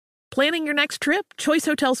Planning your next trip? Choice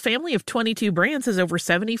Hotels' family of 22 brands has over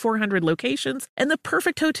 7,400 locations and the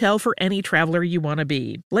perfect hotel for any traveler you want to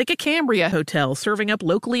be. Like a Cambria Hotel, serving up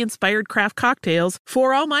locally inspired craft cocktails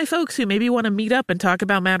for all my folks who maybe want to meet up and talk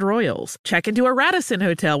about Mad Royals. Check into a Radisson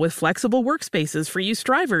Hotel with flexible workspaces for you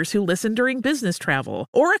strivers who listen during business travel.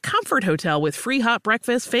 Or a Comfort Hotel with free hot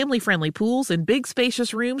breakfast, family-friendly pools, and big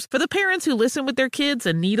spacious rooms for the parents who listen with their kids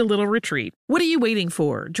and need a little retreat. What are you waiting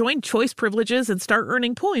for? Join Choice Privileges and start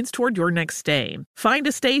earning points toward your next stay. Find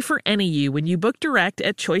a stay for any you when you book direct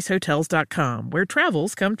at choicehotels.com, where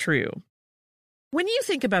travels come true. When you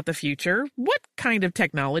think about the future, what kind of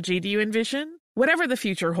technology do you envision? Whatever the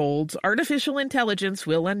future holds, artificial intelligence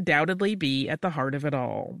will undoubtedly be at the heart of it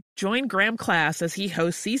all. Join Graham Class as he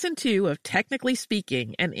hosts Season 2 of Technically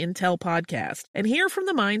Speaking, an Intel podcast, and hear from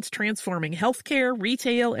the minds transforming healthcare,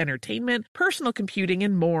 retail, entertainment, personal computing,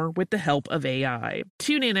 and more with the help of AI.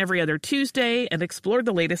 Tune in every other Tuesday and explore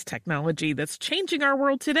the latest technology that's changing our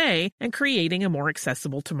world today and creating a more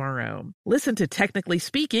accessible tomorrow. Listen to Technically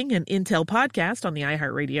Speaking, an Intel podcast on the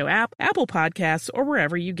iHeartRadio app, Apple Podcasts, or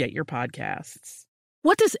wherever you get your podcasts.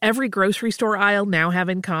 What does every grocery store aisle now have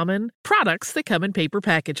in common? Products that come in paper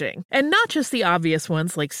packaging. And not just the obvious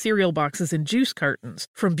ones like cereal boxes and juice cartons.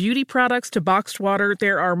 From beauty products to boxed water,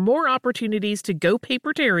 there are more opportunities to go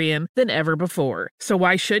papertarian than ever before. So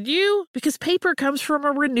why should you? Because paper comes from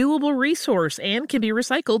a renewable resource and can be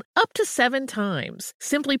recycled up to 7 times.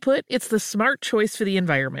 Simply put, it's the smart choice for the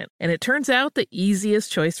environment. And it turns out the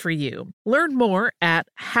easiest choice for you. Learn more at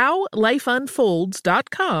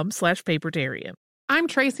howlifeunfolds.com/papertarian. I'm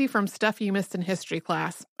Tracy from Stuff You Missed in History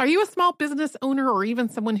class. Are you a small business owner or even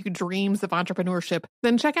someone who dreams of entrepreneurship?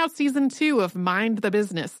 Then check out Season 2 of Mind the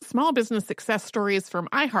Business, Small Business Success Stories from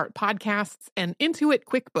iHeart Podcasts and Intuit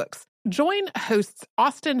QuickBooks. Join hosts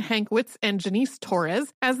Austin Hankwitz and Janice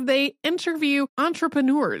Torres as they interview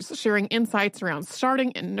entrepreneurs sharing insights around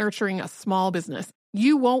starting and nurturing a small business.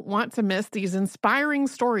 You won't want to miss these inspiring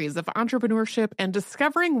stories of entrepreneurship and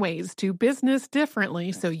discovering ways to business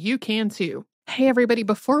differently so you can too. Hey everybody,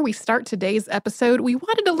 before we start today's episode, we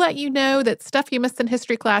wanted to let you know that Stuff You Missed in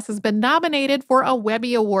History class has been nominated for a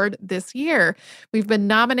Webby Award this year. We've been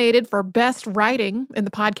nominated for Best Writing in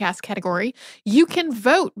the podcast category. You can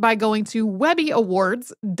vote by going to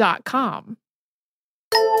webbyawards.com.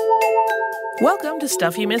 Welcome to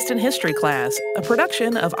Stuff You Missed in History class, a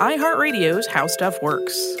production of iHeartRadio's How Stuff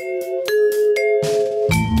Works.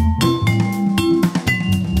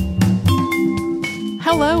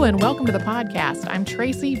 Hello and welcome to the podcast. I'm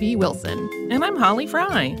Tracy V. Wilson. And I'm Holly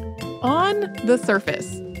Fry. On the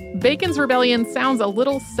surface, Bacon's Rebellion sounds a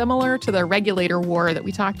little similar to the Regulator War that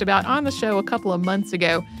we talked about on the show a couple of months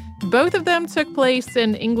ago. Both of them took place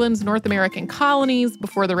in England's North American colonies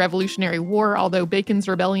before the Revolutionary War, although Bacon's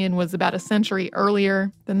Rebellion was about a century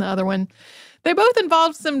earlier than the other one. They both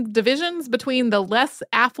involved some divisions between the less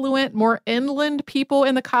affluent, more inland people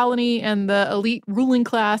in the colony and the elite ruling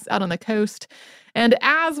class out on the coast. And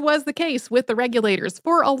as was the case with the Regulators,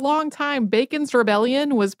 for a long time, Bacon's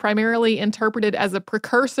Rebellion was primarily interpreted as a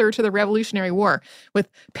precursor to the Revolutionary War, with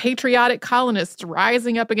patriotic colonists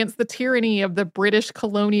rising up against the tyranny of the British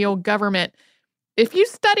colonial government. If you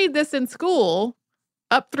studied this in school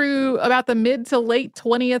up through about the mid to late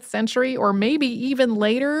 20th century, or maybe even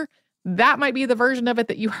later, that might be the version of it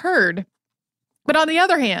that you heard. But on the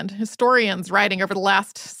other hand, historians writing over the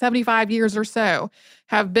last 75 years or so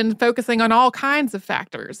have been focusing on all kinds of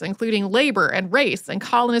factors, including labor and race and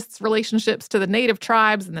colonists' relationships to the native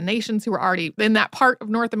tribes and the nations who were already in that part of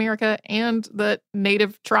North America, and the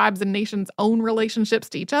native tribes and nations' own relationships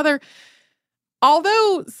to each other.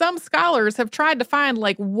 Although some scholars have tried to find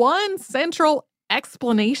one central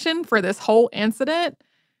explanation for this whole incident,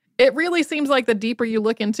 it really seems like the deeper you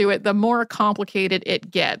look into it, the more complicated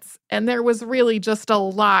it gets. And there was really just a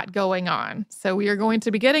lot going on. So we are going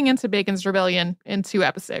to be getting into Bacon's Rebellion in 2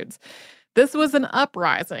 episodes. This was an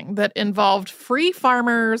uprising that involved free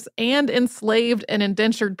farmers and enslaved and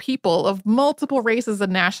indentured people of multiple races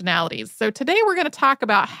and nationalities. So today we're going to talk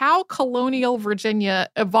about how colonial Virginia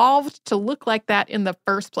evolved to look like that in the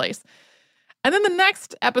first place. And then the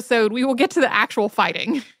next episode, we will get to the actual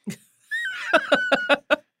fighting.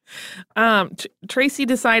 Tracy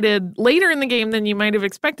decided later in the game than you might have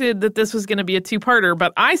expected that this was going to be a 2-parter,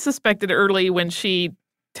 but I suspected early when she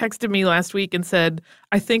texted me last week and said,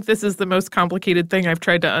 I think this is the most complicated thing I've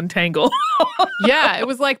tried to untangle. Yeah, it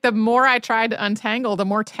was like the more I tried to untangle, the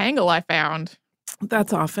more tangle I found.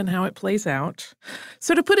 That's often how it plays out.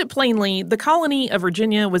 So, to put it plainly, the colony of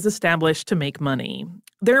Virginia was established to make money.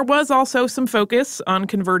 There was also some focus on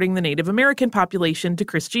converting the Native American population to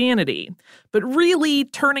Christianity, but really,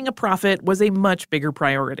 turning a profit was a much bigger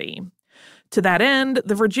priority. To that end,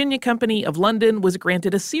 the Virginia Company of London was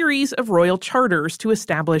granted a series of royal charters to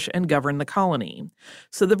establish and govern the colony.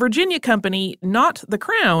 So the Virginia Company, not the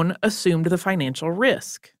Crown, assumed the financial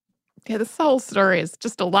risk. Yeah, this whole story is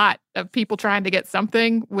just a lot of people trying to get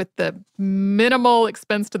something with the minimal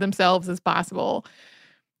expense to themselves as possible.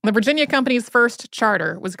 The Virginia Company's first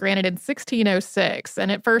charter was granted in 1606,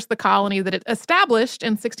 and at first the colony that it established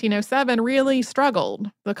in 1607 really struggled.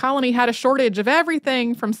 The colony had a shortage of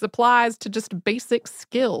everything from supplies to just basic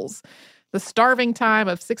skills. The starving time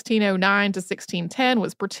of 1609 to 1610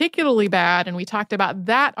 was particularly bad, and we talked about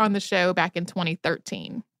that on the show back in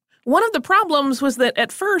 2013. One of the problems was that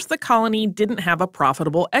at first the colony didn't have a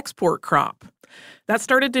profitable export crop. That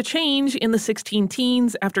started to change in the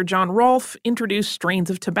 16-teens after John Rolfe introduced strains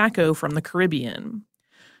of tobacco from the Caribbean.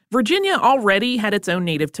 Virginia already had its own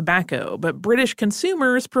native tobacco, but British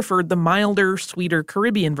consumers preferred the milder, sweeter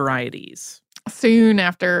Caribbean varieties. Soon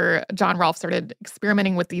after John Rolfe started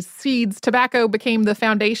experimenting with these seeds, tobacco became the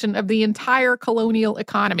foundation of the entire colonial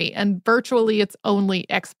economy and virtually its only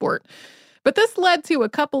export. But this led to a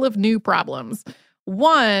couple of new problems.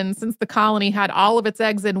 One, since the colony had all of its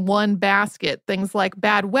eggs in one basket, things like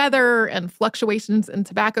bad weather and fluctuations in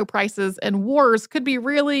tobacco prices and wars could be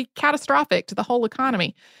really catastrophic to the whole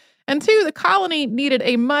economy. And two, the colony needed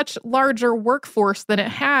a much larger workforce than it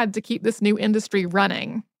had to keep this new industry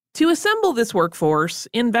running. To assemble this workforce,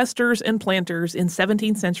 investors and planters in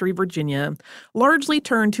 17th century Virginia largely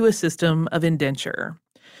turned to a system of indenture.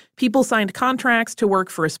 People signed contracts to work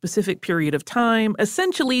for a specific period of time,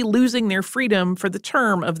 essentially losing their freedom for the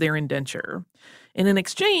term of their indenture. And in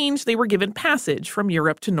exchange, they were given passage from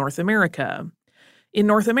Europe to North America. In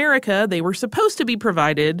North America, they were supposed to be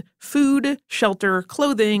provided food, shelter,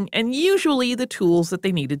 clothing, and usually the tools that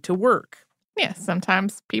they needed to work. Yeah,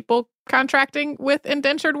 sometimes people contracting with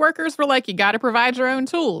indentured workers were like, you got to provide your own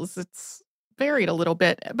tools. It's varied a little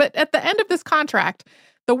bit. But at the end of this contract,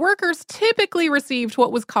 the workers typically received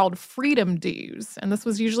what was called freedom dues, and this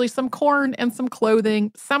was usually some corn and some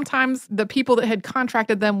clothing. Sometimes the people that had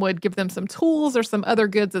contracted them would give them some tools or some other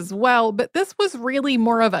goods as well, but this was really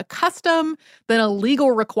more of a custom than a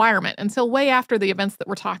legal requirement until way after the events that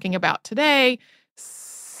we're talking about today,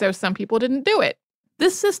 so some people didn't do it.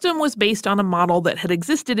 This system was based on a model that had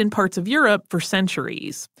existed in parts of Europe for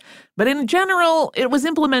centuries, but in general, it was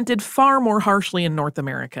implemented far more harshly in North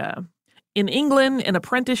America. In England, an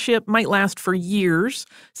apprenticeship might last for years,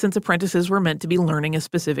 since apprentices were meant to be learning a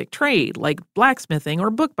specific trade, like blacksmithing or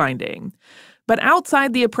bookbinding. But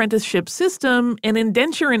outside the apprenticeship system, an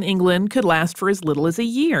indenture in England could last for as little as a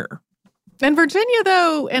year. In Virginia,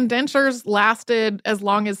 though, indentures lasted as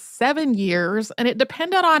long as 7 years, and it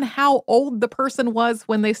depended on how old the person was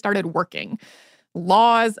when they started working.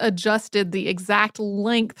 Laws adjusted the exact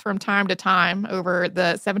length from time to time over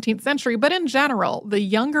the 17th century, but in general, the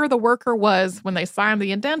younger the worker was when they signed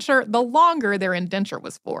the indenture, the longer their indenture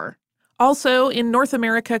was for. Also, in North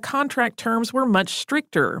America, contract terms were much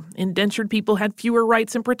stricter. Indentured people had fewer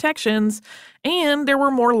rights and protections, and there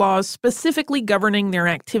were more laws specifically governing their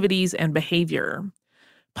activities and behavior.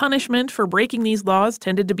 Punishment for breaking these laws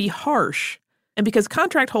tended to be harsh. And because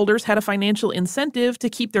contract holders had a financial incentive to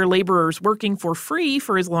keep their laborers working for free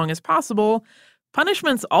for as long as possible,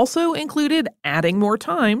 punishments also included adding more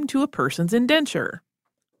time to a person's indenture.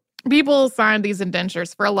 People signed these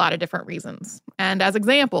indentures for a lot of different reasons. And as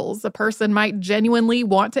examples, a person might genuinely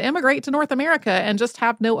want to immigrate to North America and just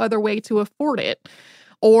have no other way to afford it.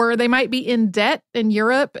 Or they might be in debt in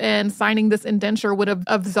Europe, and signing this indenture would have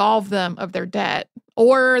absolved them of their debt.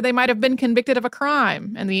 Or they might have been convicted of a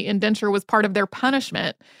crime, and the indenture was part of their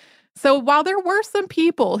punishment. So while there were some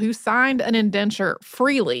people who signed an indenture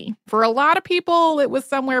freely, for a lot of people, it was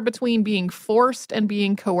somewhere between being forced and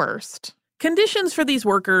being coerced. Conditions for these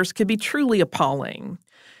workers could be truly appalling.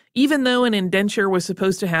 Even though an indenture was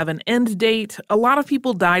supposed to have an end date, a lot of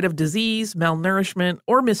people died of disease, malnourishment,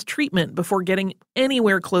 or mistreatment before getting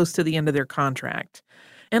anywhere close to the end of their contract.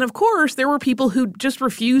 And of course, there were people who just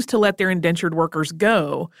refused to let their indentured workers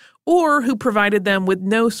go, or who provided them with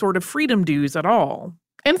no sort of freedom dues at all.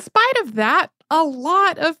 In spite of that, a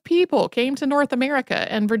lot of people came to North America,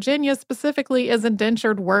 and Virginia specifically, as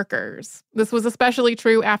indentured workers. This was especially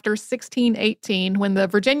true after 1618, when the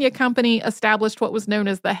Virginia Company established what was known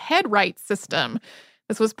as the headright system.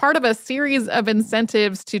 This was part of a series of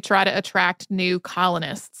incentives to try to attract new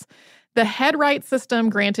colonists. The headright system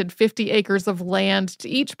granted 50 acres of land to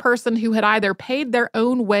each person who had either paid their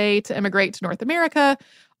own way to immigrate to North America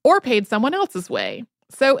or paid someone else's way.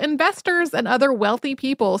 So investors and other wealthy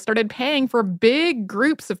people started paying for big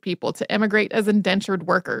groups of people to immigrate as indentured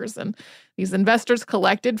workers. And these investors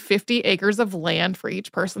collected 50 acres of land for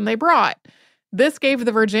each person they brought. This gave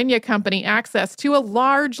the Virginia Company access to a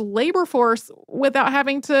large labor force without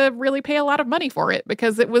having to really pay a lot of money for it,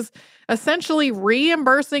 because it was essentially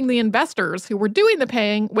reimbursing the investors who were doing the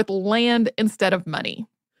paying with land instead of money.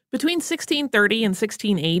 Between 1630 and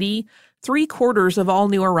 1680, 3/4 of all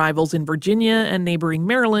new arrivals in Virginia and neighboring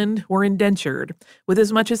Maryland were indentured, with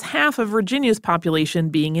as much as half of Virginia's population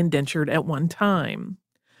being indentured at one time.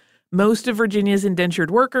 Most of Virginia's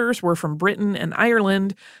indentured workers were from Britain and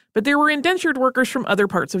Ireland, but there were indentured workers from other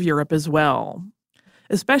parts of Europe as well.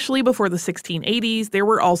 Especially before the 1680s, there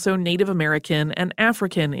were also Native American and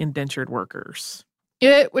African indentured workers.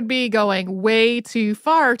 It would be going way too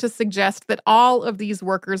far to suggest that all of these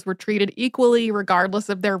workers were treated equally regardless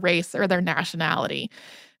of their race or their nationality.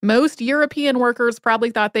 Most European workers probably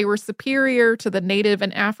thought they were superior to the Native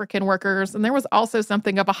and African workers, and there was also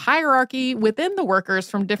something of a hierarchy within the workers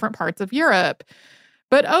from different parts of Europe.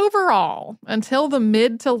 But overall, until the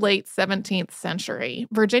mid to late 17th century,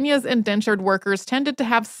 Virginia's indentured workers tended to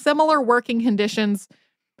have similar working conditions.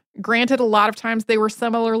 Granted, a lot of times they were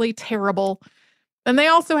similarly terrible, and they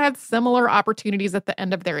also had similar opportunities at the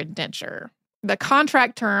end of their indenture. The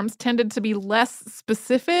contract terms tended to be less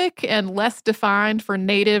specific and less defined for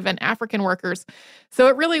Native and African workers, so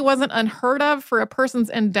it really wasn't unheard of for a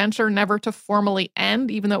person's indenture never to formally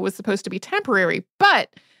end, even though it was supposed to be temporary.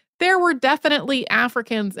 But there were definitely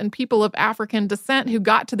Africans and people of African descent who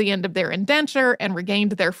got to the end of their indenture and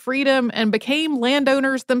regained their freedom and became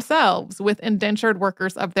landowners themselves with indentured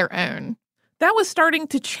workers of their own. That was starting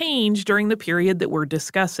to change during the period that we're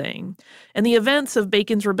discussing, and the events of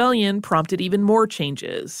Bacon's Rebellion prompted even more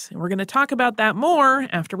changes. And we're going to talk about that more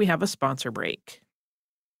after we have a sponsor break.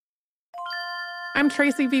 I'm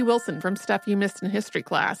Tracy V. Wilson from Stuff You Missed in History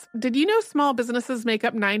Class. Did you know small businesses make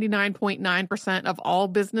up 99.9% of all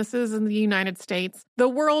businesses in the United States? The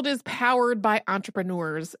world is powered by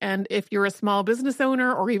entrepreneurs, and if you're a small business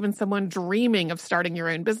owner or even someone dreaming of starting your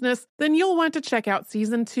own business, then you'll want to check out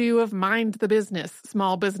Season 2 of Mind the Business,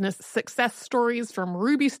 Small Business Success Stories from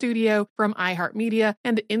Ruby Studio, from iHeartMedia,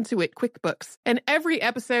 and Intuit QuickBooks. And every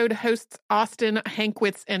episode, hosts Austin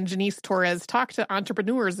Hankwitz and Janice Torres talk to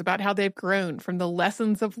entrepreneurs about how they've grown from the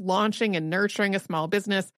lessons of launching and nurturing a small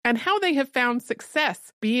business and how they have found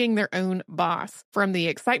success being their own boss. From the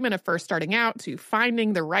excitement of first starting out to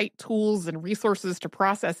finding the right tools and resources to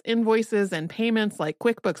process invoices and payments like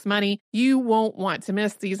QuickBooks Money, you won't want to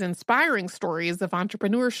miss these inspiring stories of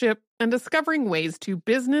entrepreneurship and discovering ways to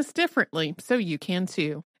business differently so you can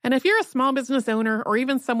too. And if you're a small business owner or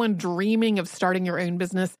even someone dreaming of starting your own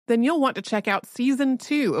business, then you'll want to check out Season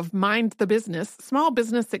 2 of Mind the Business, Small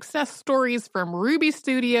Business Success Stories from Ruby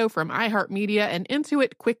Studio, from iHeartMedia, and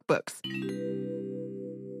Intuit QuickBooks.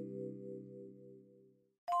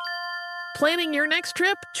 Planning your next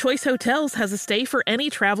trip? Choice Hotels has a stay for any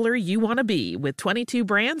traveler you want to be, with 22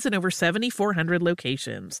 brands and over 7,400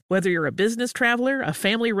 locations. Whether you're a business traveler, a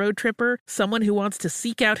family road tripper, someone who wants to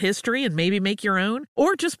seek out history and maybe make your own,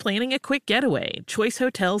 or just planning a quick getaway, Choice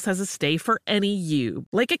Hotels has a stay for any you.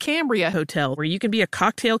 Like a Cambria Hotel, where you can be a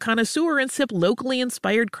cocktail connoisseur and sip locally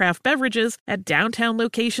inspired craft beverages at downtown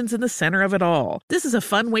locations in the center of it all. This is a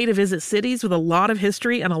fun way to visit cities with a lot of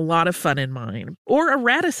history and a lot of fun in mind. Or a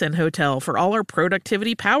Radisson Hotel for all our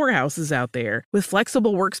productivity powerhouses out there. With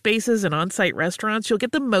flexible workspaces and on-site restaurants, you'll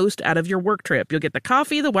get the most out of your work trip. You'll get the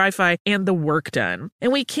coffee, the Wi-Fi, and the work done.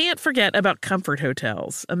 And we can't forget about Comfort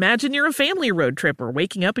Hotels. Imagine you're a family road tripper,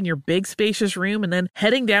 waking up in your big spacious room and then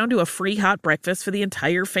heading down to a free hot breakfast for the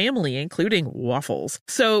entire family, including waffles.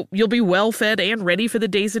 So you'll be well fed and ready for the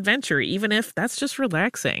day's adventure, even if that's just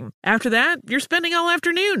relaxing. After that, you're spending all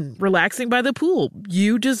afternoon relaxing by the pool.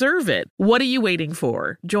 You deserve it. What are you waiting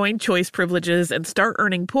for? Join Choice Privileges and start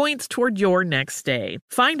earning points toward your next stay.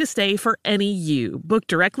 Find a stay for any you. Book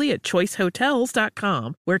directly at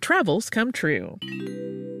choicehotels.com, where travels come true.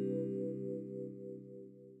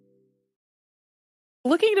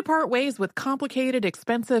 Looking to part ways with complicated,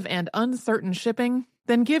 expensive, and uncertain shipping?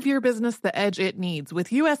 Then give your business the edge it needs with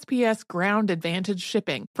USPS Ground Advantage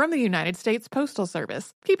shipping from the United States Postal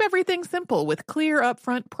Service. Keep everything simple with clear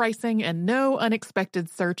upfront pricing and no unexpected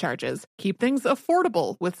surcharges. Keep things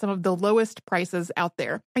affordable with some of the lowest prices out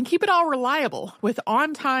there. And keep it all reliable with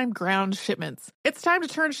on-time ground shipments. It's time to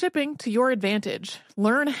turn shipping to your advantage.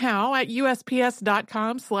 Learn how at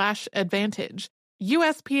USPS.com/advantage.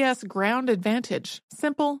 USPS Ground Advantage.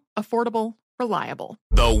 Simple, affordable, reliable.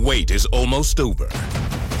 The wait is almost over.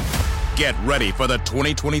 Get ready for the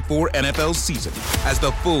 2024 NFL season as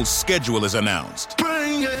the full schedule is announced.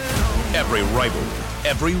 Bring it on. Every rivalry,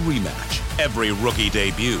 every rematch, every rookie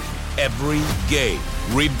debut, every game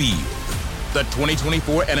revealed. The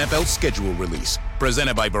 2024 NFL schedule release,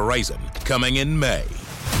 presented by Verizon, coming in May.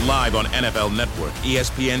 Live on NFL Network,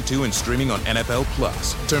 ESPN2, and streaming on NFL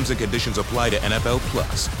Plus. Terms and conditions apply to NFL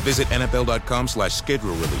Plus. Visit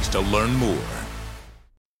NFL.com/schedule release to learn more.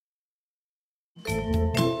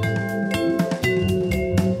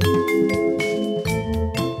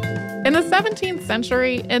 In the 17th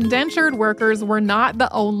century, indentured workers were not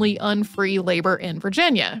the only unfree labor in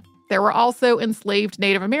Virginia. There were also enslaved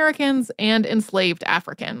Native Americans and enslaved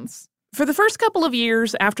Africans. For the first couple of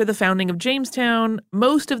years after the founding of Jamestown,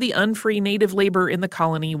 most of the unfree native labor in the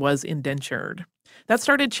colony was indentured. That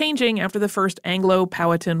started changing after the First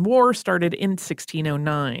Anglo-Powhatan War started in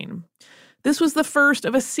 1609. This was the first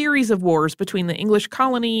of a series of wars between the English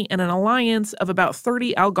colony and an alliance of about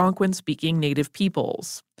 30 Algonquin-speaking native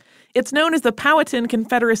peoples. It's known as the Powhatan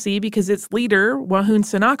Confederacy because its leader, Wahun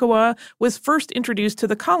Senakawa, was first introduced to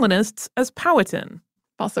the colonists as Powhatan.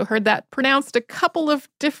 Also heard that pronounced a couple of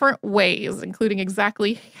different ways, including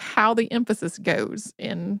exactly how the emphasis goes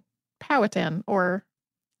in Powhatan, or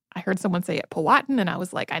I heard someone say it Powhatan, and I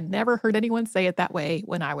was like, I never heard anyone say it that way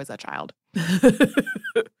when I was a child.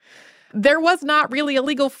 There was not really a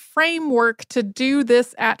legal framework to do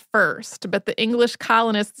this at first, but the English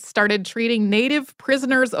colonists started treating native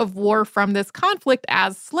prisoners of war from this conflict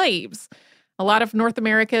as slaves. A lot of North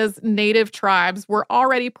America's native tribes were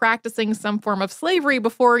already practicing some form of slavery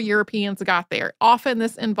before Europeans got there. Often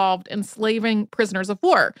this involved enslaving prisoners of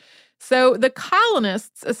war. So the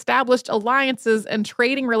colonists established alliances and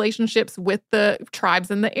trading relationships with the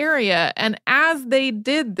tribes in the area. And as they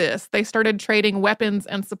did this, they started trading weapons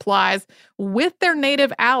and supplies with their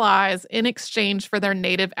native allies in exchange for their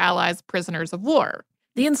native allies' prisoners of war.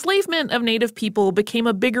 The enslavement of Native people became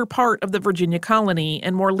a bigger part of the Virginia colony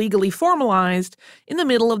and more legally formalized in the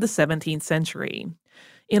middle of the 17th century.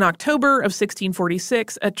 In October of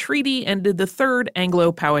 1646, a treaty ended the Third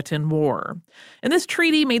Anglo-Powhatan War. And this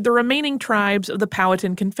treaty made the remaining tribes of the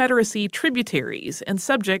Powhatan Confederacy tributaries and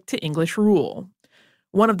subject to English rule.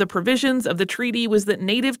 One of the provisions of the treaty was that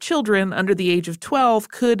Native children under the age of 12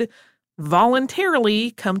 could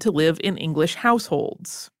voluntarily come to live in English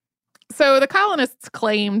households. So the colonists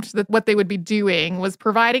claimed that what they would be doing was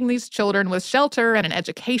providing these children with shelter and an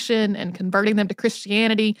education and converting them to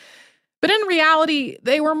Christianity. But in reality,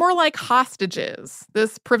 they were more like hostages.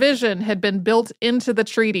 This provision had been built into the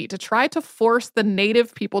treaty to try to force the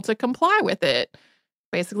native people to comply with it.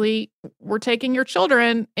 Basically, we're taking your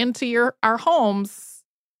children into our homes,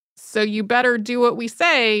 so you better do what we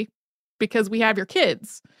say because we have your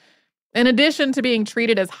kids. In addition to being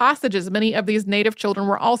treated as hostages, many of these native children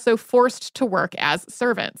were also forced to work as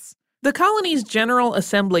servants. The colony's General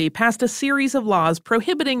Assembly passed a series of laws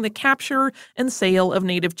prohibiting the capture and sale of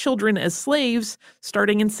Native children as slaves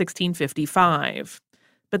starting in 1655.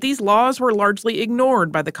 But these laws were largely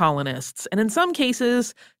ignored by the colonists, and in some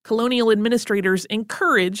cases, colonial administrators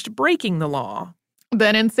encouraged breaking the law.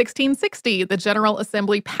 Then in 1660, the General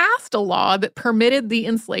Assembly passed a law that permitted the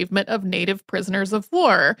enslavement of Native prisoners of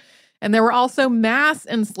war. And there were also mass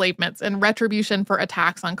enslavements and retribution for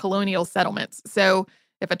attacks on colonial settlements. So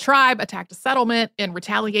if a tribe attacked a settlement, in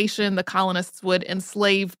retaliation, the colonists would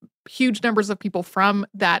enslave huge numbers of people from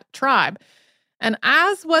that tribe. And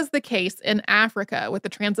as was the case in Africa with the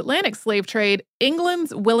transatlantic slave trade,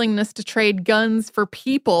 England's willingness to trade guns for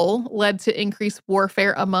people led to increased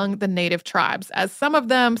warfare among the native tribes, as some of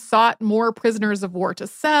them sought more prisoners of war to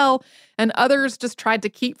sell, and others just tried to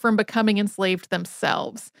keep from becoming enslaved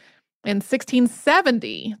themselves. In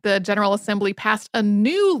 1670, the General Assembly passed a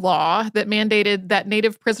new law that mandated that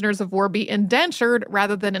native prisoners of war be indentured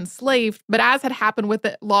rather than enslaved. But as had happened with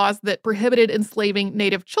the laws that prohibited enslaving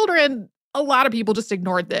native children, a lot of people just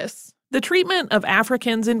ignored this. The treatment of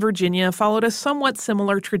Africans in Virginia followed a somewhat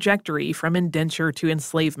similar trajectory from indenture to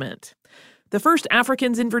enslavement. The first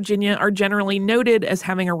Africans in Virginia are generally noted as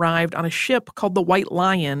having arrived on a ship called the White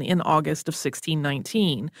Lion in August of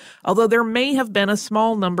 1619, although there may have been a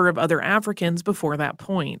small number of other Africans before that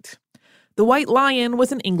point. The White Lion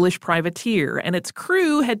was an English privateer, and its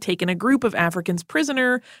crew had taken a group of Africans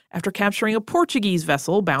prisoner after capturing a Portuguese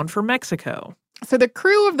vessel bound for Mexico. So the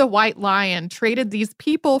crew of the White Lion traded these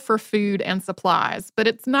people for food and supplies, but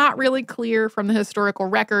it's not really clear from the historical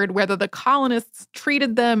record whether the colonists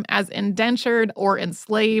treated them as indentured or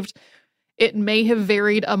enslaved. It may have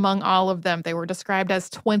varied among all of them. They were described as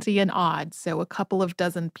 20 and odd, so a couple of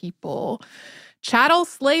dozen people. Chattel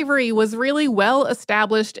slavery was really well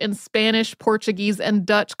established in Spanish, Portuguese, and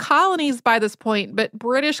Dutch colonies by this point, but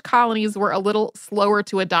British colonies were a little slower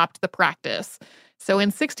to adopt the practice. So in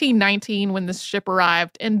 1619, when this ship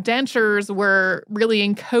arrived, indentures were really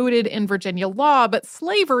encoded in Virginia law, but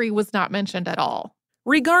slavery was not mentioned at all.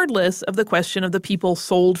 Regardless of the question of the people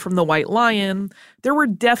sold from the White Lion, there were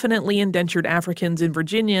definitely indentured Africans in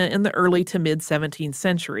Virginia in the early to mid-17th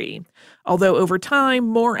century, although over time,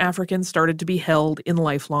 more Africans started to be held in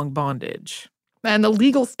lifelong bondage. And the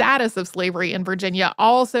legal status of slavery in Virginia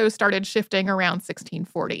also started shifting around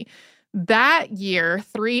 1640. That year,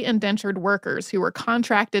 3 indentured workers who were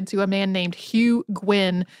contracted to a man named Hugh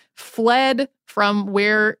Gwynn fled from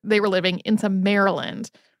where they were living into Maryland.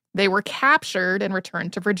 They were captured and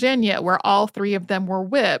returned to Virginia, where all 3 of them were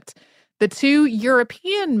whipped. The 2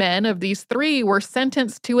 European men of these 3 were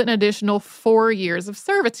sentenced to an additional 4 years of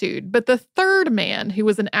servitude. But the 3rd man, who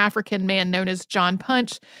was an African man known as John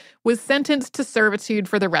Punch, was sentenced to servitude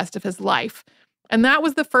for the rest of his life. And that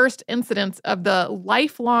was the first incidence of the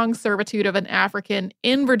lifelong servitude of an African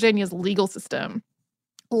in Virginia's legal system.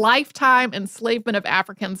 Lifetime enslavement of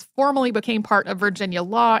Africans formally became part of Virginia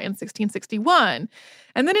law in 1661.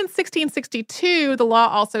 And then in 1662, the law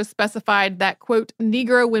also specified that, quote,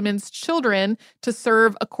 Negro women's children to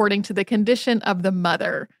serve according to the condition of the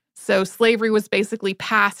mother. So slavery was basically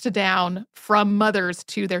passed down from mothers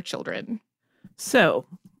to their children. So,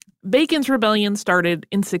 Bacon's Rebellion started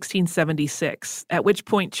in 1676, at which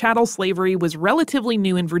point chattel slavery was relatively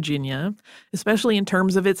new in Virginia, especially in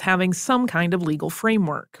terms of its having some kind of legal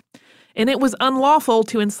framework. And it was unlawful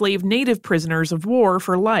to enslave native prisoners of war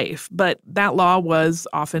for life, but that law was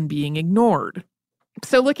often being ignored.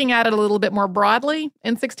 So looking at it a little bit more broadly,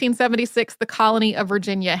 in 1676, the colony of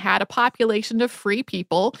Virginia had a population of free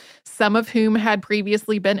people, some of whom had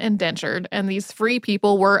previously been indentured, and these free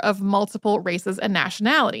people were of multiple races and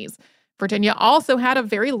nationalities. Virginia also had a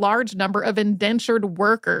very large number of indentured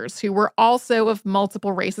workers who were also of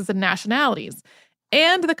multiple races and nationalities.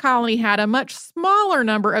 And the colony had a much smaller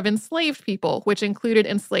number of enslaved people, which included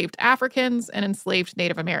enslaved Africans and enslaved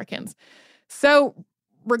Native Americans. So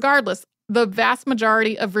regardless, the vast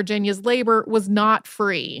majority of Virginia's labor was not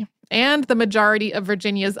free, and the majority of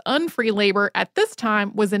Virginia's unfree labor at this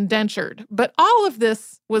time was indentured. But all of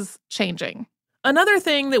this was changing. Another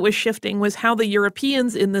thing that was shifting was how the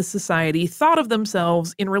Europeans in this society thought of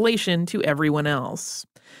themselves in relation to everyone else.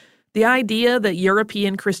 The idea that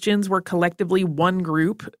European Christians were collectively one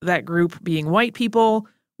group, that group being white people,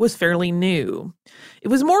 was fairly new. It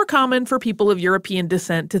was more common for people of European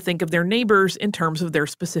descent to think of their neighbors in terms of their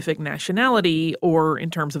specific nationality or in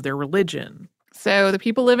terms of their religion. So the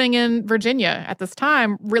people living in Virginia at this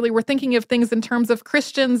time really were thinking of things in terms of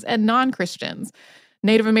Christians and non-Christians.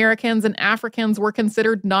 Native Americans and Africans were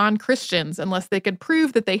considered non-Christians unless they could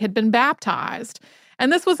prove that they had been baptized.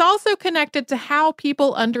 And this was also connected to how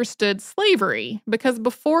people understood slavery, because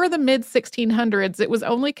before the mid-1600s, it was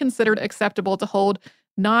only considered acceptable to hold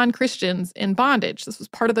non-Christians in bondage. This was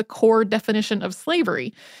part of the core definition of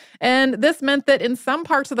slavery. And this meant that in some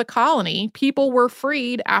parts of the colony, people were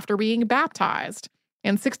freed after being baptized.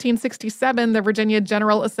 In 1667, the Virginia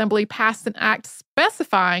General Assembly passed an act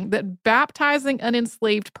specifying that baptizing an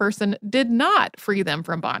enslaved person did not free them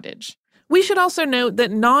from bondage. We should also note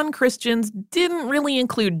that non-Christians didn't really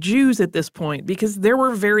include Jews at this point because there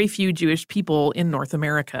were very few Jewish people in North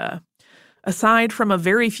America. Aside from a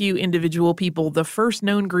very few individual people, the first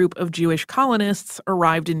known group of Jewish colonists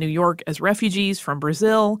arrived in New York as refugees from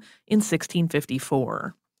Brazil in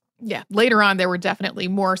 1654. Yeah, later on, there were definitely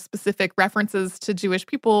more specific references to Jewish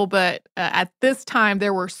people, but at this time,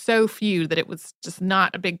 there were so few that it was just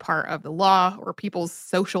not a big part of the law or people's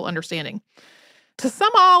social understanding. To sum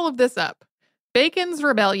all of this up, Bacon's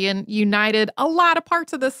Rebellion united a lot of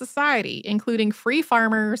parts of the society, including free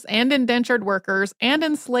farmers and indentured workers and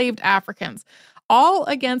enslaved Africans, all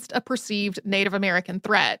against a perceived Native American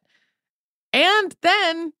threat. And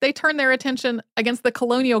then they turned their attention against the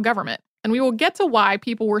colonial government. And we will get to why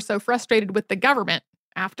people were so frustrated with the government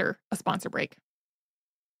after a sponsor break.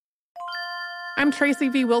 I'm Tracy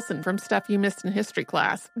V. Wilson from Stuff You Missed in History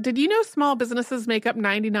class. Did you know small businesses make up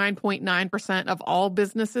 99.9% of all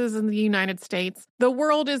businesses in the United States? The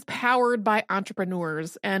world is powered by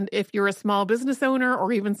entrepreneurs, and if you're a small business owner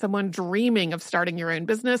or even someone dreaming of starting your own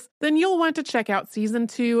business, then you'll want to check out Season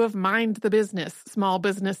 2 of Mind the Business, small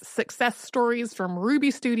business success stories from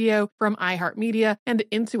Ruby Studio, from iHeartMedia, and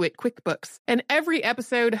Intuit QuickBooks. And every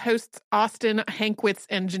episode, hosts Austin Hankwitz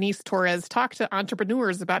and Janice Torres talk to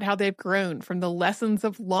entrepreneurs about how they've grown from the lessons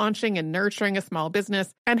of launching and nurturing a small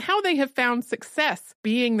business and how they have found success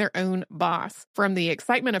being their own boss. From the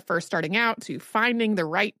excitement of first starting out to finding the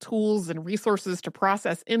right tools and resources to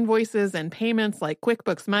process invoices and payments like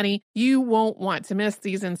QuickBooks Money, you won't want to miss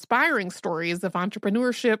these inspiring stories of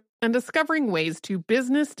entrepreneurship and discovering ways to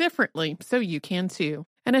business differently so you can too.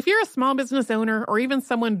 And if you're a small business owner or even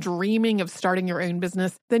someone dreaming of starting your own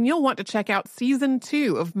business, then you'll want to check out Season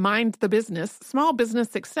 2 of Mind the Business, Small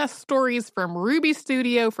Business Success Stories from Ruby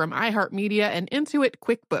Studio, from iHeartMedia, and Intuit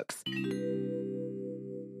QuickBooks.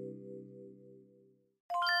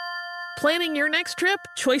 Planning your next trip?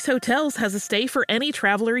 Choice Hotels has a stay for any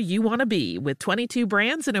traveler you want to be, with 22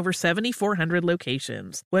 brands and over 7,400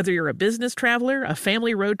 locations. Whether you're a business traveler, a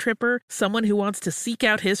family road tripper, someone who wants to seek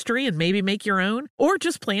out history and maybe make your own, or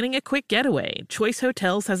just planning a quick getaway, Choice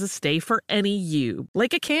Hotels has a stay for any you.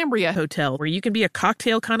 Like a Cambria Hotel, where you can be a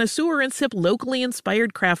cocktail connoisseur and sip locally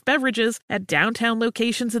inspired craft beverages at downtown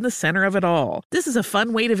locations in the center of it all. This is a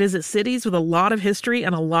fun way to visit cities with a lot of history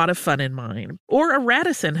and a lot of fun in mind. Or a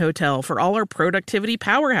Radisson Hotel for all our productivity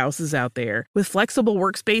powerhouses out there. With flexible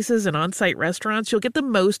workspaces and on-site restaurants, you'll get the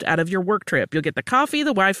most out of your work trip. You'll get the coffee,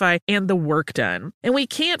 the Wi-Fi, and the work done. And we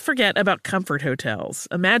can't forget about Comfort Hotels.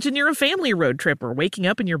 Imagine you're a family road tripper, waking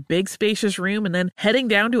up in your big spacious room and then heading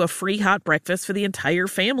down to a free hot breakfast for the entire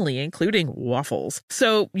family, including waffles.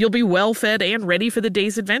 So you'll be well fed and ready for the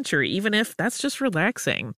day's adventure, even if that's just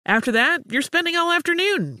relaxing. After that, you're spending all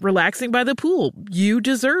afternoon relaxing by the pool. You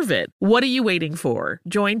deserve it. What are you waiting for?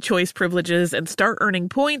 Join Choice Privileges and start earning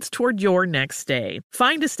points toward your next stay.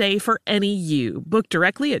 Find a stay for any you. Book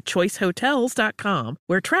directly at choicehotels.com,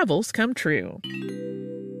 where travels come true.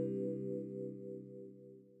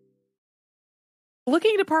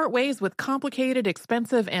 Looking to part ways with complicated,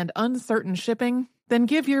 expensive, and uncertain shipping? Then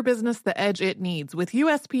give your business the edge it needs with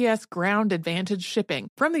USPS Ground Advantage shipping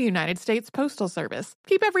from the United States Postal Service.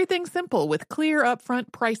 Keep everything simple with clear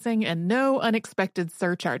upfront pricing and no unexpected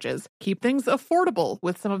surcharges. Keep things affordable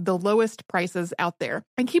with some of the lowest prices out there.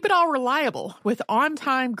 And keep it all reliable with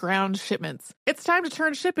on-time ground shipments. It's time to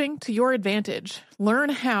turn shipping to your advantage. Learn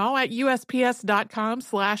how at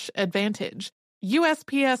USPS.com/advantage.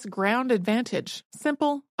 USPS Ground Advantage.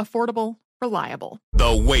 Simple, affordable, reliable.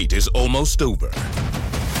 The wait is almost over.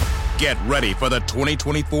 Get ready for the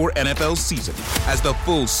 2024 NFL season as the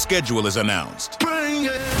full schedule is announced. Bring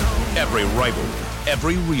it on. Every rivalry,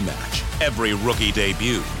 every rematch, every rookie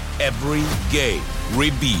debut, every game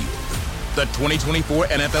revealed. The 2024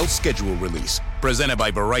 NFL schedule release, presented by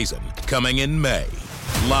Verizon, coming in May.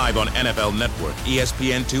 Live on NFL Network,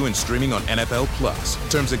 ESPN2, and streaming on NFL Plus.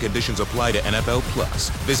 Terms and conditions apply to NFL Plus.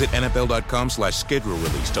 Visit NFL.com/schedule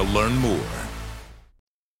release to learn more.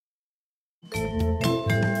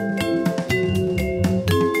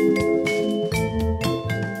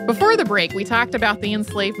 Before the break, we talked about the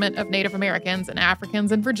enslavement of Native Americans and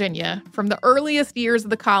Africans in Virginia from the earliest years of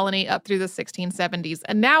the colony up through the 1670s.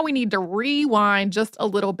 And now we need to rewind just a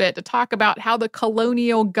little bit to talk about how the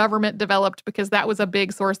colonial government developed, because that was a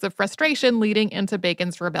big source of frustration leading into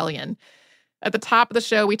Bacon's Rebellion. At the top of the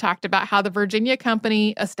show, we talked about how the Virginia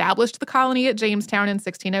Company established the colony at Jamestown in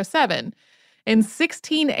 1607. In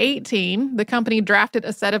 1618, the company drafted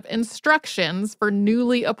a set of instructions for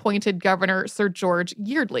newly appointed Governor Sir George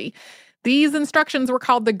Yeardley. These instructions were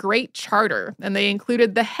called the Great Charter, and they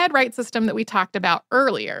included the headright system that we talked about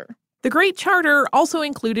earlier. The Great Charter also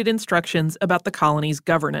included instructions about the colony's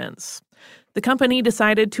governance. The company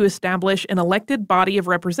decided to establish an elected body of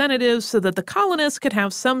representatives so that the colonists could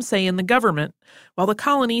have some say in the government, while the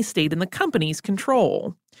colony stayed in the company's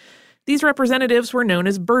control. These representatives were known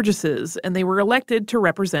as burgesses, and they were elected to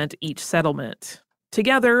represent each settlement.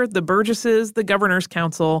 Together, the burgesses, the governor's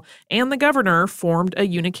council, and the governor formed a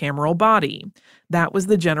unicameral body. That was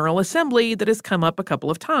the General Assembly that has come up a couple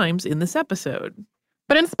of times in this episode.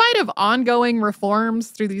 But in spite of ongoing reforms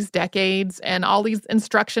through these decades and all these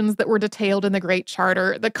instructions that were detailed in the Great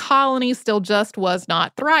Charter, the colony still just was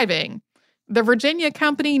not thriving. The Virginia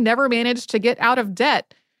Company never managed to get out of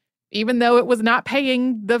debt, even though it was not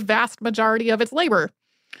paying the vast majority of its labor.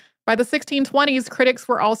 By the 1620s, critics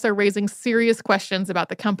were also raising serious questions about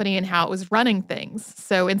the company and how it was running things.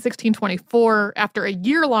 So in 1624, after a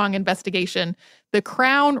year-long investigation, the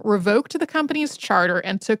Crown revoked the company's charter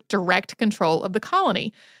and took direct control of the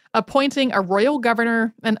colony, appointing a royal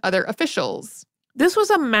governor and other officials. This was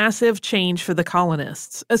a massive change for the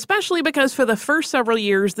colonists, especially because for the first several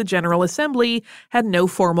years, the General Assembly had no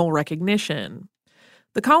formal recognition.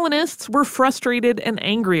 The colonists were frustrated and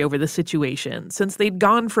angry over the situation, since they'd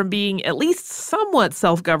gone from being at least somewhat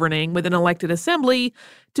self-governing with an elected assembly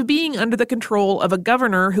to being under the control of a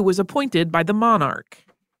governor who was appointed by the monarch.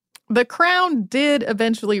 The crown did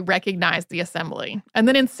eventually recognize the assembly. And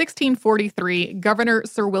then in 1643, Governor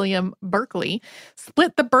Sir William Berkeley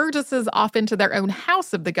split the burgesses off into their own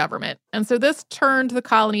house of the government. And so this turned the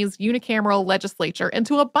colony's unicameral legislature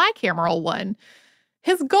into a bicameral one.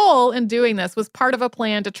 His goal in doing this was part of a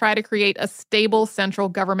plan to try to create a stable central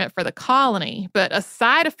government for the colony. But a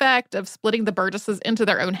side effect of splitting the burgesses into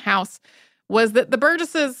their own house was that the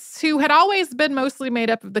burgesses, who had always been mostly made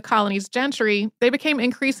up of the colony's gentry, they became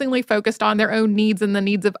increasingly focused on their own needs and the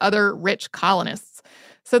needs of other rich colonists.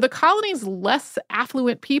 So the colony's less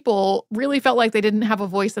affluent people really felt like they didn't have a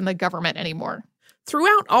voice in the government anymore.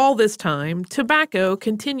 Throughout all this time, tobacco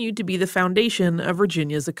continued to be the foundation of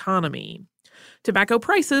Virginia's economy. Tobacco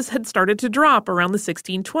prices had started to drop around the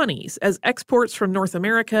 1620s as exports from North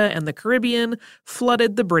America and the Caribbean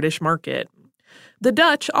flooded the British market. The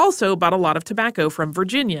Dutch also bought a lot of tobacco from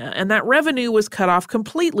Virginia, and that revenue was cut off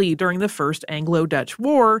completely during the First Anglo-Dutch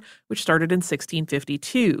War, which started in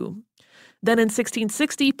 1652. Then in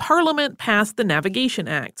 1660, Parliament passed the Navigation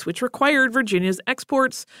Acts, which required Virginia's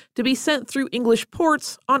exports to be sent through English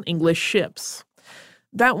ports on English ships.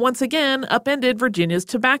 That once again upended Virginia's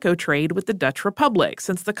tobacco trade with the Dutch Republic,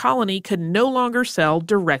 since the colony could no longer sell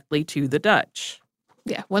directly to the Dutch.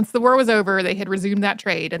 Yeah, once the war was over, they had resumed that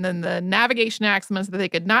trade, and then the Navigation Acts meant that they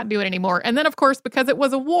could not do it anymore. And then, of course, because it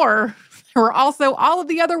was a war, there were also all of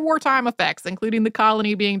the other wartime effects, including the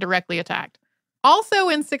colony being directly attacked. Also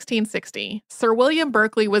in 1660, Sir William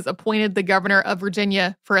Berkeley was appointed the governor of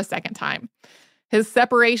Virginia for a second time. His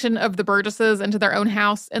separation of the burgesses into their own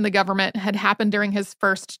house in the government had happened during his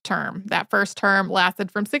first term. That first term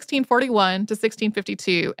lasted from 1641 to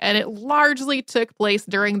 1652, and it largely took place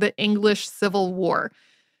during the English Civil War.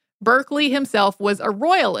 Berkeley himself was a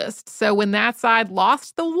royalist, so when that side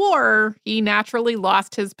lost the war, he naturally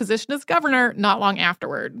lost his position as governor not long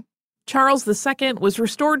afterward. Charles II was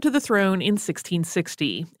restored to the throne in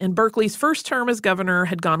 1660, and Berkeley's first term as governor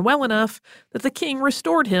had gone well enough that the king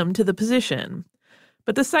restored him to the position.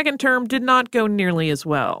 But the second term did not go nearly as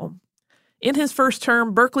well. In his first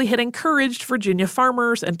term, Berkeley had encouraged Virginia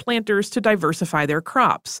farmers and planters to diversify their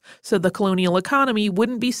crops so the colonial economy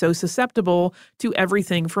wouldn't be so susceptible to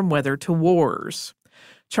everything from weather to wars.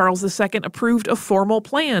 Charles II approved a formal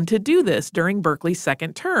plan to do this during Berkeley's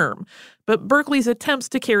second term, but Berkeley's attempts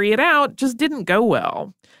to carry it out just didn't go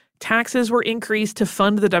well. Taxes were increased to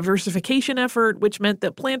fund the diversification effort, which meant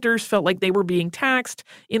that planters felt like they were being taxed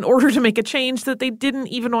in order to make a change that they didn't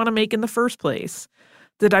even want to make in the first place.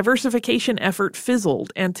 The diversification effort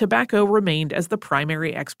fizzled, and tobacco remained as the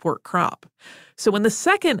primary export crop. So when the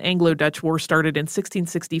Second Anglo-Dutch War started in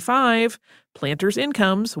 1665, planters'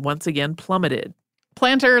 incomes once again plummeted.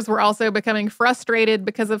 Planters were also becoming frustrated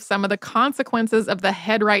because of some of the consequences of the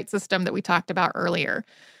headright system that we talked about earlier.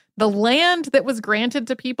 The land that was granted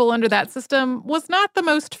to people under that system was not the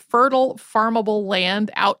most fertile, farmable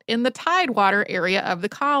land out in the tidewater area of the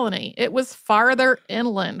colony. It was farther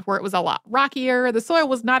inland, where it was a lot rockier. The soil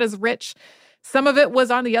was not as rich. Some of it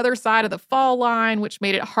was on the other side of the fall line, which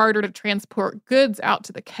made it harder to transport goods out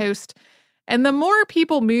to the coast. And the more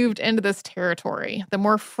people moved into this territory, the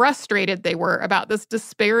more frustrated they were about this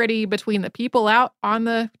disparity between the people out on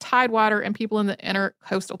the tidewater and people in the inner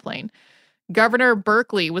coastal plain. Governor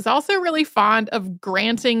Berkeley was also really fond of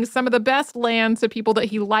granting some of the best land to people that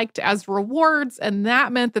he liked as rewards, and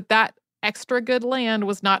that meant that that extra good land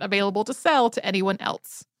was not available to sell to anyone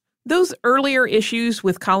else. Those earlier issues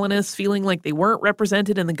with colonists feeling like they weren't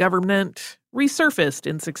represented in the government resurfaced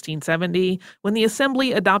in 1670 when the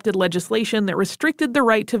Assembly adopted legislation that restricted the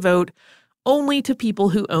right to vote only to people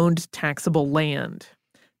who owned taxable land.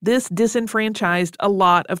 This disenfranchised a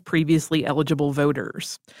lot of previously eligible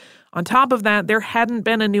voters. On top of that, there hadn't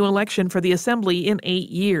been a new election for the Assembly in 8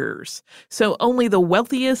 years, so only the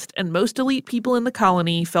wealthiest and most elite people in the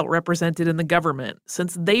colony felt represented in the government,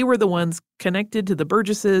 since they were the ones connected to the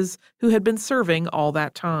burgesses who had been serving all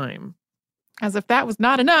that time. As if that was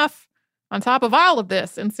not enough, on top of all of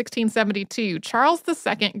this, in 1672, Charles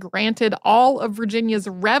II granted all of Virginia's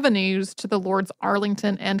revenues to the Lords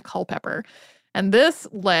Arlington and Culpeper. And this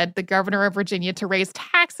led the governor of Virginia to raise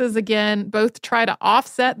taxes again, both to try to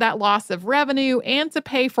offset that loss of revenue and to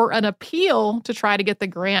pay for an appeal to try to get the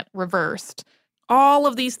grant reversed. All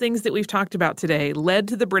of these things that we've talked about today led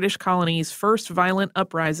to the British colony's first violent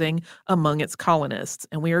uprising among its colonists.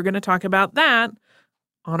 And we are going to talk about that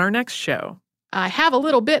on our next show. I have a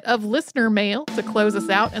little bit of listener mail to close us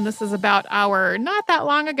out, and this is about our not that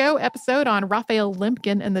long ago episode on Raphael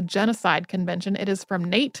Lemkin and the Genocide Convention. It is from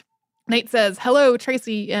Nate. Nate says, "Hello,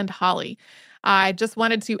 Tracy and Holly. I just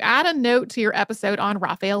wanted to add a note to your episode on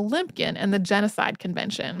Raphael Lemkin and the Genocide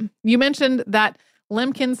Convention. You mentioned that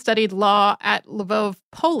Lemkin studied law at Lvov,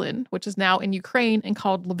 Poland, which is now in Ukraine and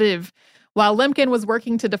called Lviv. While Lemkin was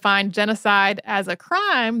working to define genocide as a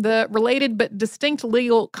crime, the related but distinct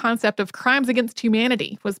legal concept of crimes against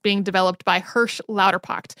humanity was being developed by Hirsch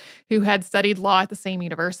Lauterpacht, who had studied law at the same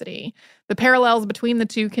university. The parallels between the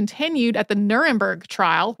two continued at the Nuremberg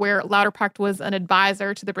trial, where Lauterpacht was an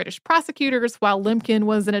advisor to the British prosecutors, while Lemkin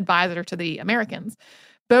was an advisor to the Americans.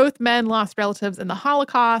 Both men lost relatives in the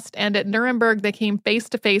Holocaust, and at Nuremberg, they came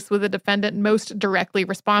face-to-face with the defendant most directly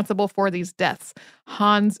responsible for these deaths,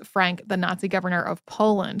 Hans Frank, the Nazi governor of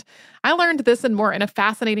Poland. I learned this and more in a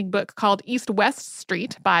fascinating book called East-West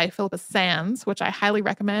Street by Philippa Sands, which I highly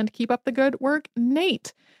recommend. Keep up the good work,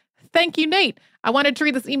 Nate. Thank you, Nate. I wanted to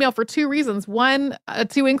read this email for two reasons. One,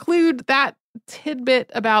 to include that tidbit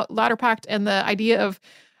about Lauterpacht and the idea of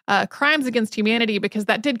crimes against humanity, because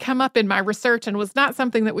that did come up in my research and was not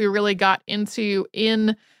something that we really got into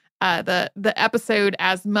in the episode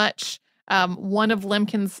as much. One of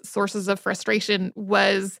Lemkin's sources of frustration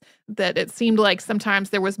was that it seemed like sometimes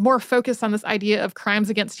there was more focus on this idea of crimes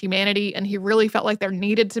against humanity, and he really felt like there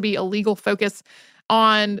needed to be a legal focus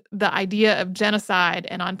on the idea of genocide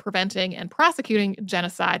and on preventing and prosecuting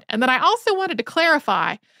genocide. And then I also wanted to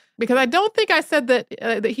clarify, because I don't think I said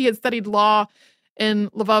that he had studied law in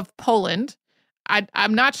Lvov, Poland.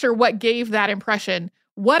 I'm not sure what gave that impression.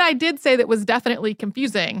 What I did say that was definitely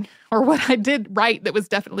confusing, or what I did write that was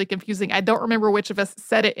definitely confusing, I don't remember which of us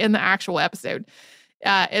said it in the actual episode,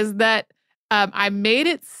 is that I made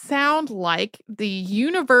it sound like the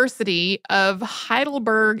University of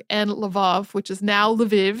Heidelberg and Lvov, which is now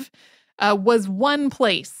Lviv, was one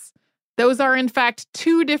place. Those are, in fact,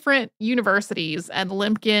 two different universities, and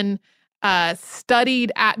Lemkin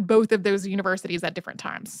studied at both of those universities at different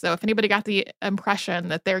times. So if anybody got the impression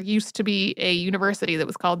that there used to be a university that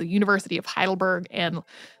was called the University of Heidelberg and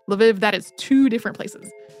Lviv, that is two different places.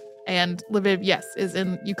 And Lviv, yes, is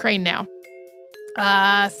in Ukraine now.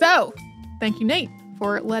 So thank you, Nate,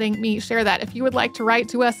 for letting me share that. If you would like to write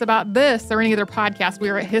to us about this or any other podcast, we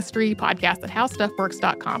are at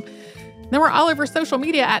historypodcast@howstuffworks.com. Then we're all over social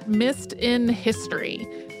media at Missed in History.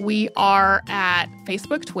 We are at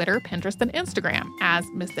Facebook, Twitter, Pinterest, and Instagram as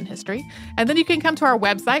Missed in History. And then you can come to our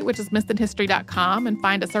website, which is missedinhistory.com, and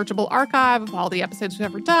find a searchable archive of all the episodes we've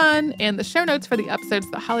ever done and the show notes for the episodes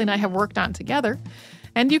that Holly and I have worked on together.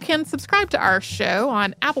 And you can subscribe to our show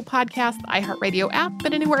on Apple Podcasts, the iHeartRadio app,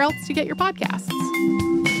 and anywhere else you get your podcasts.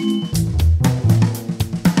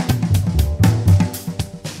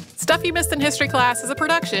 Stuff You Missed in History Class is a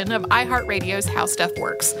production of iHeartRadio's How Stuff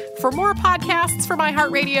Works. For more podcasts from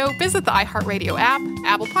iHeartRadio, visit the iHeartRadio app,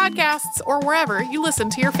 Apple Podcasts, or wherever you listen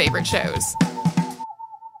to your favorite shows.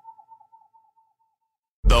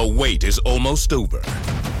 The wait is almost over.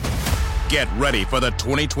 Get ready for the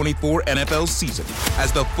 2024 NFL season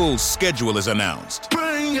as the full schedule is announced.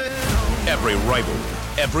 Every rivalry,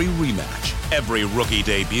 every rematch, every rookie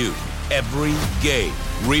debut, every game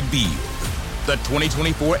revealed. The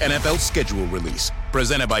 2024 NFL schedule release,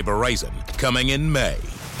 presented by Verizon, coming in May.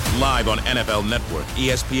 Live on NFL Network,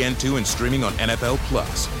 ESPN2, and streaming on NFL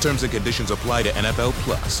Plus. Terms and conditions apply to NFL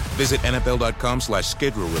Plus. Visit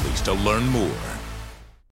NFL.com/schedule release to learn more.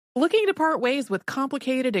 Looking to part ways with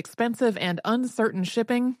complicated, expensive, and uncertain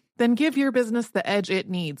shipping? Then give your business the edge it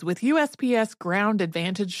needs with USPS Ground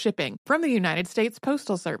Advantage shipping from the United States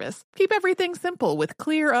Postal Service. Keep everything simple with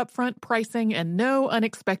clear upfront pricing and no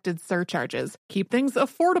unexpected surcharges. Keep things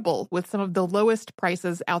affordable with some of the lowest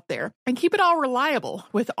prices out there. And keep it all reliable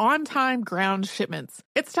with on-time ground shipments.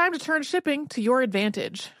 It's time to turn shipping to your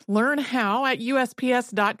advantage. Learn how at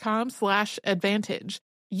USPS.com/advantage.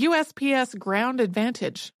 USPS Ground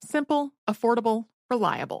Advantage. Simple, affordable,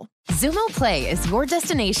 reliable. Xumo Play is your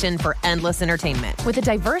destination for endless entertainment. With a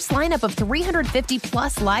diverse lineup of 350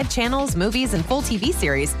 plus live channels, movies, and full TV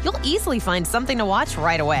series, you'll easily find something to watch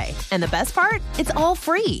right away. And the best part? It's all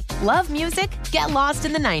free. Love music? Get lost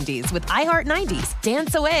in the 90s with iHeart 90s,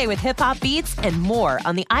 dance away with hip-hop beats, and more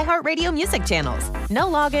on the iHeartRadio music channels. No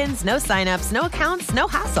logins, no signups, no accounts, no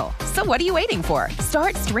hassle. So what are you waiting for?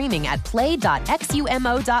 Start streaming at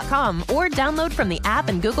play.xumo.com or download from the app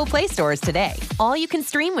and Google Play stores today. All you can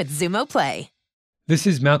stream with Xumo Play. This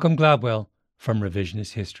is Malcolm Gladwell from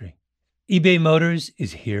Revisionist History. eBay Motors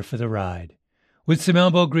is here for the ride. With some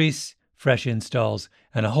elbow grease, fresh installs,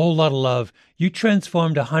 and a whole lot of love, you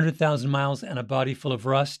transformed 100,000 miles and a body full of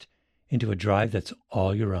rust into a drive that's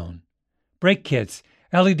all your own. Brake kits,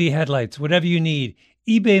 LED headlights, whatever you need,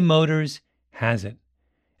 eBay Motors has it.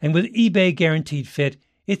 And with eBay Guaranteed Fit,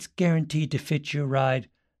 it's guaranteed to fit your ride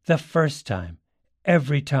the first time,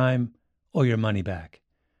 every time, or your money back.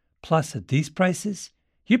 Plus, at these prices,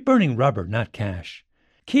 You're burning rubber, not cash.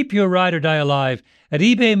 Keep your ride or die alive at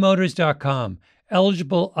ebaymotors.com.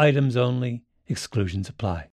 Eligible items only. Exclusions apply.